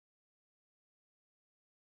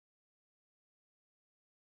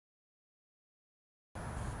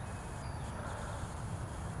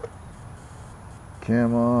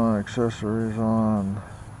Cam on, accessories on,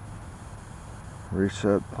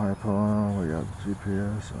 reset pipe on, we got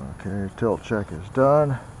GPS, okay, tilt check is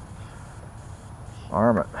done.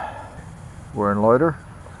 Arm it. We're in loiter.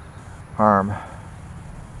 Arm.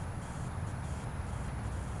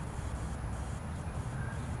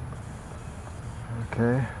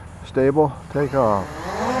 Okay, stable, take off.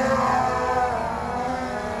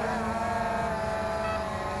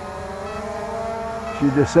 She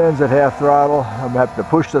descends at half throttle. I'm going to have to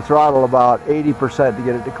push the throttle about 80% to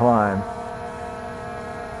get it to climb.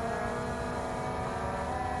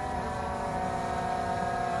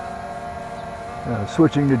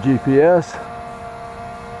 Switching to GPS.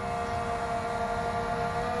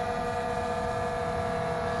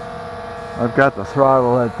 I've got the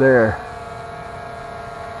throttle right there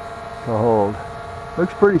to hold.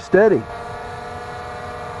 Looks pretty steady.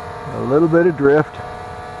 A little bit of drift.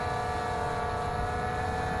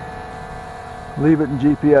 Leave it in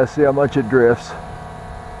GPS, see how much it drifts.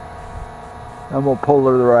 I'm going to pull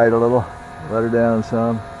her to the right a little, let her down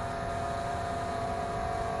some.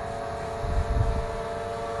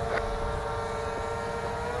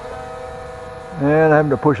 And I'm having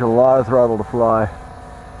to push a lot of throttle to fly.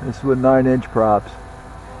 This is with 9-inch props.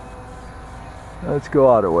 Let's go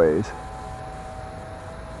out a ways.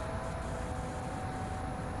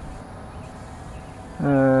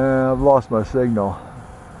 I've lost my signal.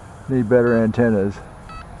 Need better antennas.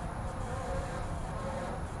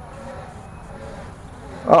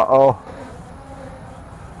 Uh-oh.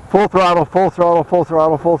 Full throttle, full throttle, full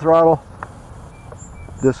throttle, full throttle.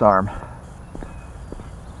 Disarm.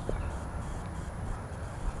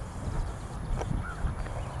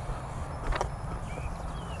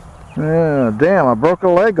 Damn, I broke a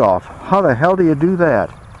leg off. How the hell do you do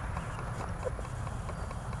that?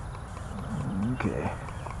 Okay.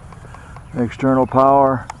 External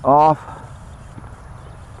power off.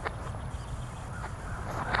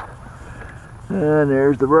 And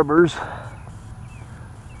there's the rubbers.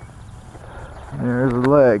 There's the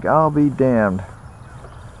leg. I'll be damned.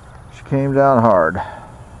 She came down hard.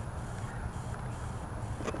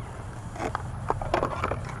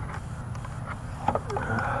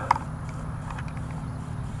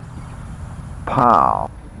 Pow.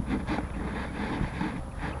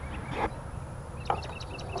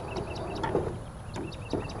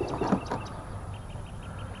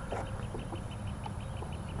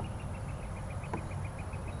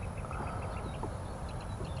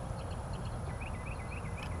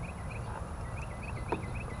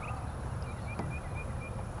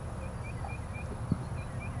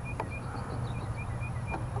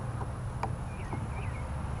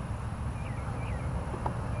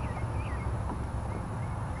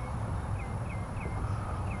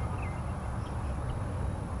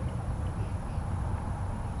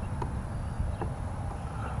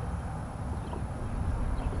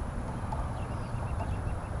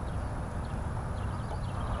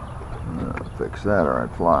 Fix that or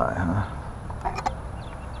I'd fly, huh?